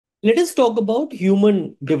Let us talk about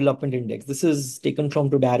Human Development Index. This is taken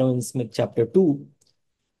from Todaro and Smith chapter 2.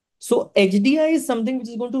 So HDI is something which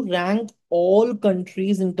is going to rank all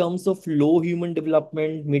countries in terms of low human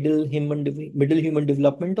development, middle human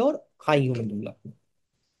development, or high human development.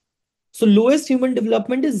 So lowest human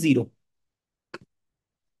development is 0.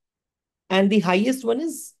 And the highest one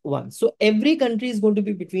is 1. So every country is going to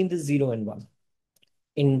be between the 0 and 1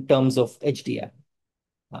 in terms of HDI.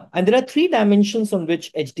 And there are 3 dimensions on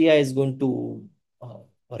which HDI is going to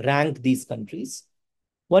rank these countries.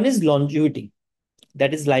 One is longevity,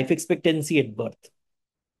 that is life expectancy at birth.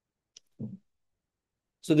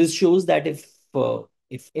 So this shows that if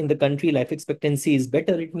in the country life expectancy is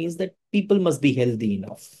better, it means that people must be healthy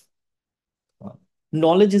enough.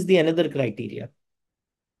 Knowledge is the another criteria.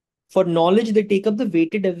 For knowledge, they take up the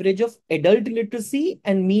weighted average of adult literacy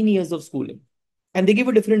and mean years of schooling. And they give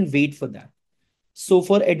a different weight for that. So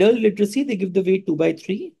for adult literacy, they give the weight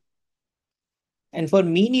 2/3. And for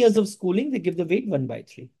mean years of schooling, they give the weight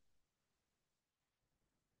 1/3.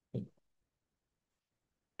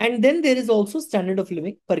 And then there is also standard of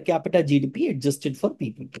living per capita GDP adjusted for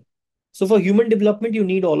people. So for human development, you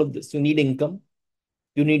need all of this. You need income,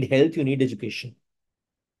 you need health, you need education.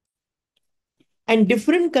 And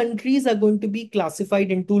different countries are going to be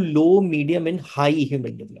classified into low, medium, and high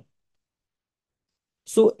human development.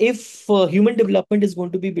 So if human development is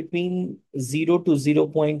going to be between 0 to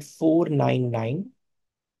 0.499,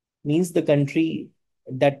 means that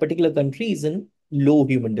particular country is in low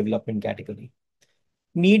human development category.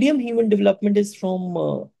 Medium human development is from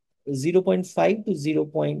 0.5 to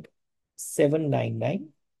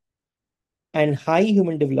 0.799. And high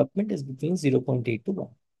human development is between 0.8 to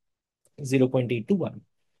 1. 0.8 to 1.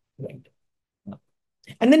 Right.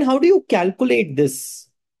 And then how do you calculate this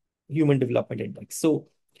human development index? So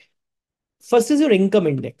first is your income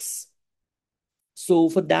index. So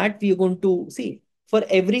for that, we are going to see for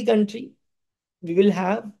every country, we will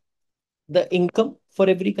have the income for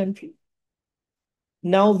every country.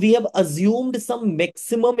 Now we have assumed some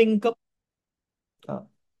maximum income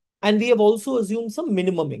and we have also assumed some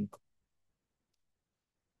minimum income.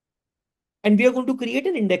 And we are going to create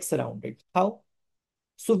an index around it. How?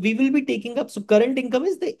 So we will be taking up, so current income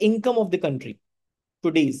is the income of the country,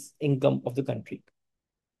 today's income of the country.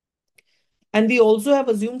 And we also have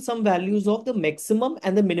assumed some values of the maximum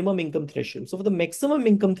and the minimum income threshold. So for the maximum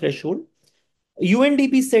income threshold,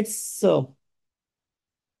 UNDP sets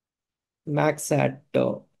max at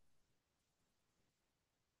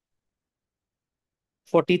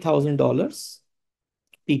 $40,000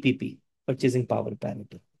 PPP, purchasing power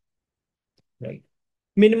parity, right?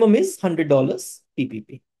 Minimum is $100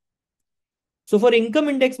 PPP. So for income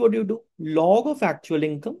index, what do you do? Log of actual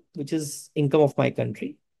income, which is income of my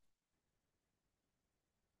country,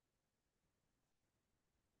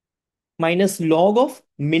 minus log of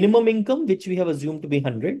minimum income, which we have assumed to be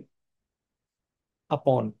 100,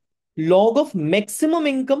 upon log of maximum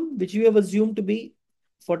income, which we have assumed to be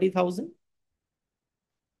 40,000,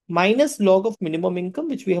 minus log of minimum income,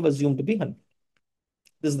 which we have assumed to be 100.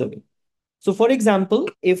 This is the way. So for example,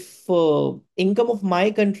 if income of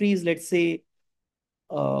my country is, let's say,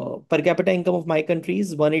 per capita income of my country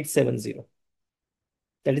is 1870.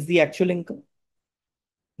 That is the actual income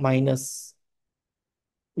minus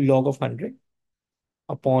log of 100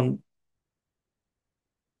 upon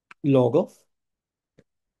log of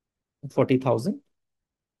 40,000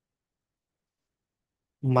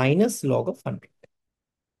 minus log of 100.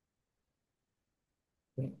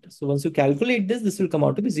 Right. So once you calculate this, this will come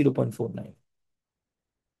out to be 0.49.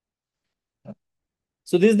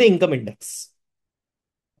 So this is the income index.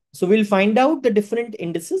 So we'll find out the different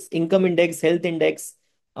indices, income index, health index,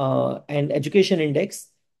 and education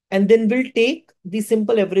index. And then we'll take the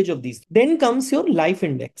simple average of these. Then comes your life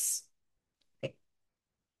index.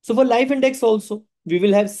 So for life index also, we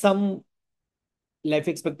will have some life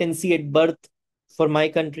expectancy at birth for my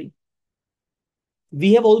country.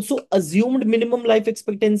 We have also assumed minimum life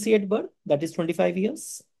expectancy at birth, that is 25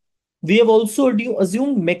 years. We have also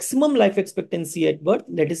assumed maximum life expectancy at birth,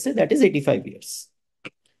 let us say that is 85 years.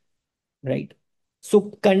 Right.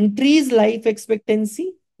 So country's life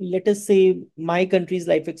expectancy, let us say my country's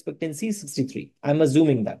life expectancy is 63. I'm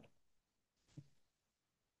assuming that.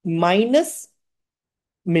 Minus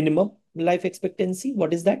minimum life expectancy,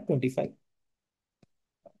 what is that? 25.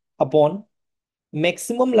 Upon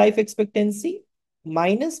maximum life expectancy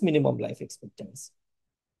minus minimum life expectancy.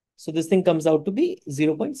 So this thing comes out to be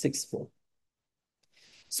 0.64.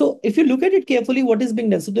 So if you look at it carefully, what is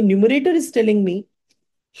being done? So the numerator is telling me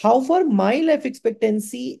how far my life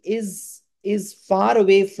expectancy is far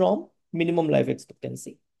away from minimum life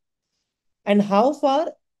expectancy and how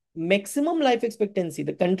far maximum life expectancy,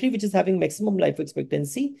 the country which is having maximum life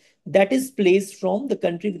expectancy, that is placed from the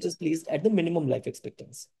country which is placed at the minimum life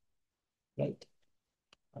expectancy, right?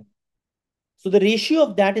 So the ratio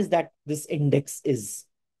of that is that this index is.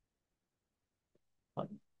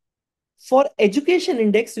 For education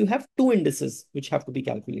index, you have two indices which have to be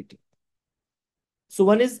calculated. So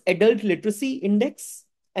one is adult literacy index,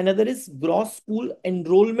 another is gross school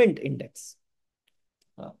enrollment index.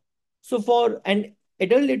 So for an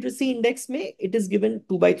adult literacy index, it is given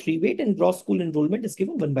 2/3 weight, and gross school enrollment is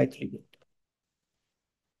given 1/3 weight.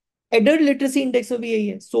 Adult literacy index of यही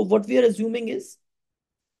है. So what we are assuming is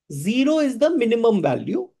 0 is the minimum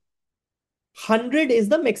value, 100 is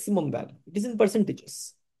the maximum value. It is in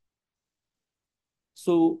percentages.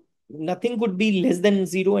 So nothing could be less than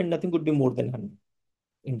 0 and nothing could be more than 100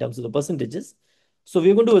 in terms of the percentages. So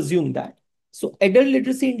we're going to assume that. So adult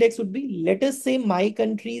literacy index would be, let us say my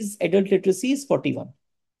country's adult literacy is 41.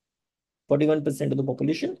 41% of the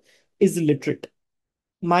population is literate.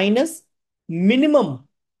 Minus minimum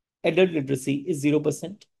adult literacy is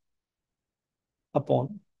 0%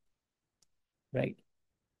 upon, right?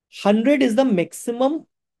 100 is the maximum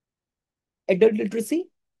adult literacy,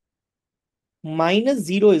 minus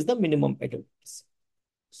 0 is the minimum adult literacy.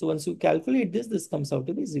 So once you calculate this, this comes out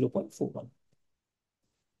to be 0.41,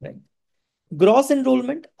 right? Gross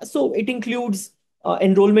enrollment, so it includes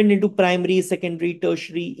enrollment into primary, secondary,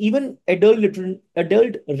 tertiary, even adult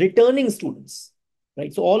returning students,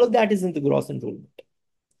 right? So all of that is in the gross enrollment.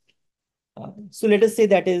 So let us say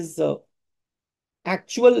that is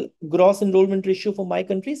actual gross enrollment ratio for my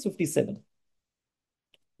country is 57.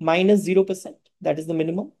 Minus 0%, that is the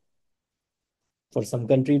minimum. For some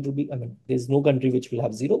country, it will be, I mean, there's no country which will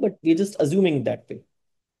have 0, but we're just assuming it that way.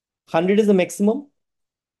 100 is the maximum.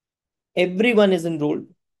 Everyone is enrolled.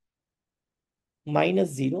 Minus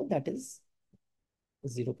 0, that is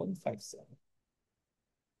 0.57.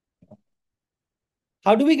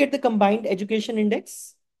 How do we get the combined education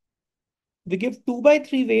index? We give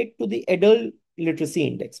 2/3 weight to the adult literacy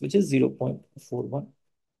index, which is 0.41.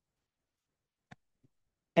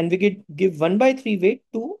 And we give 1/3 weight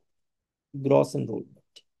to gross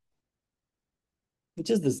enrollment, which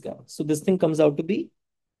is this guy. So this thing comes out to be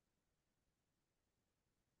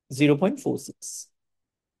 0.46.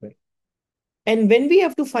 Right. And when we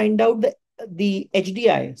have to find out the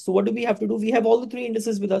HDI, so what do we have to do? We have all the three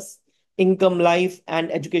indices with us: income, life,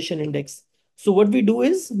 and education index. So what we do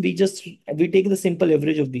is we take the simple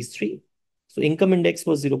average of these three. So income index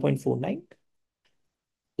was 0.49.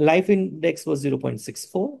 Life index was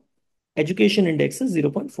 0.64. Education index is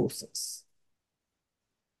 0.46.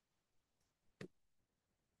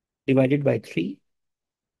 Divided by 3.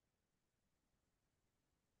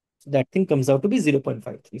 So that thing comes out to be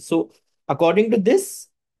 0.53. So according to this,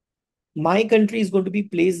 my country is going to be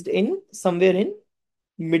placed in somewhere in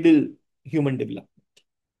middle human development,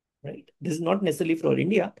 right? This is not necessarily for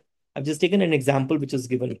India. I've just taken an example which is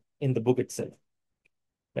given in the book itself,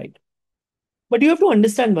 right? But you have to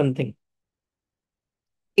understand one thing.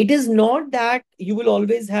 It is not that you will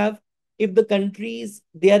always have, if the countries,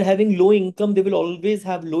 they are having low income, they will always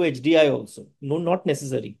have low HDI also. No, not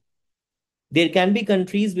necessary. There can be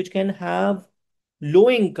countries which can have low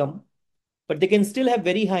income, but they can still have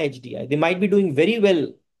very high HDI. They might be doing very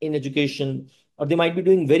well in education, or they might be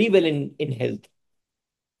doing very well in health.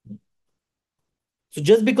 So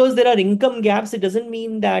just because there are income gaps, it doesn't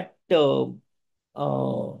mean that you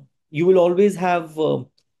will always have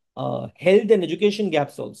health and education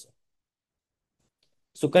gaps also.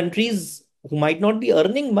 So countries who might not be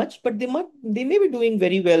earning much, but they may be doing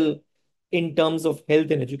very well in terms of health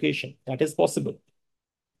and education. That is possible.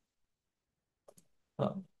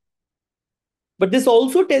 But this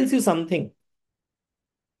also tells you something,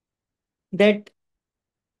 that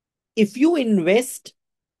if you invest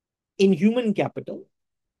in human capital,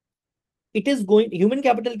 it is going, human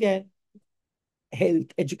capital क्या है?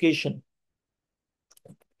 Health, education.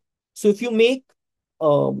 So if you make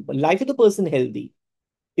life of the person healthy,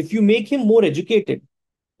 if you make him more educated,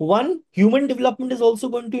 one, human development is also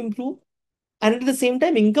going to improve, and at the same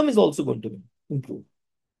time, income is also going to improve.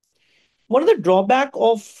 One of the drawback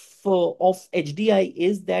of HDI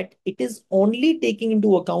is that it is only taking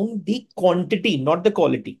into account the quantity, not the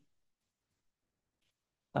quality.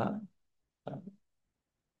 Uh,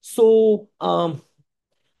 so,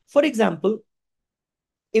 for example,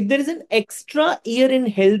 if there is an extra year in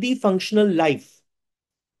healthy functional life,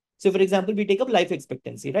 so for example, we take up life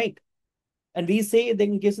expectancy, right? And we say that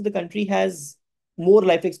in case of the country has more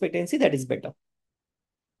life expectancy, that is better.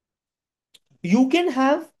 You can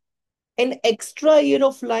have an extra year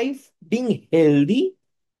of life being healthy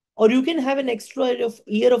or you can have an extra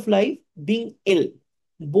year of life being ill.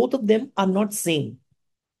 Both of them are not same.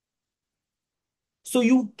 So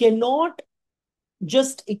you cannot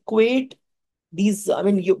just equate these. I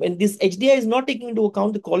mean, and this HDI is not taking into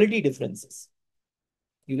account the quality differences.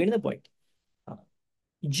 You get the point?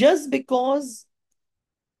 Just because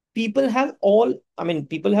people have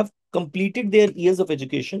completed their years of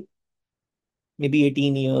education, maybe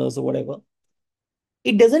 18 years or whatever,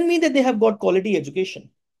 it doesn't mean that they have got quality education.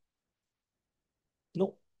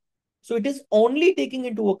 No. So it is only taking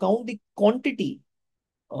into account the quantity,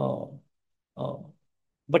 uh, uh,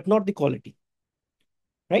 but not the quality,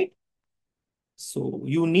 right? So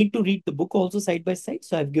you need to read the book also side by side.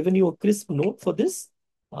 So I've given you a crisp note for this.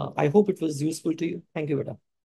 I hope it was useful to you. Thank you, Veda.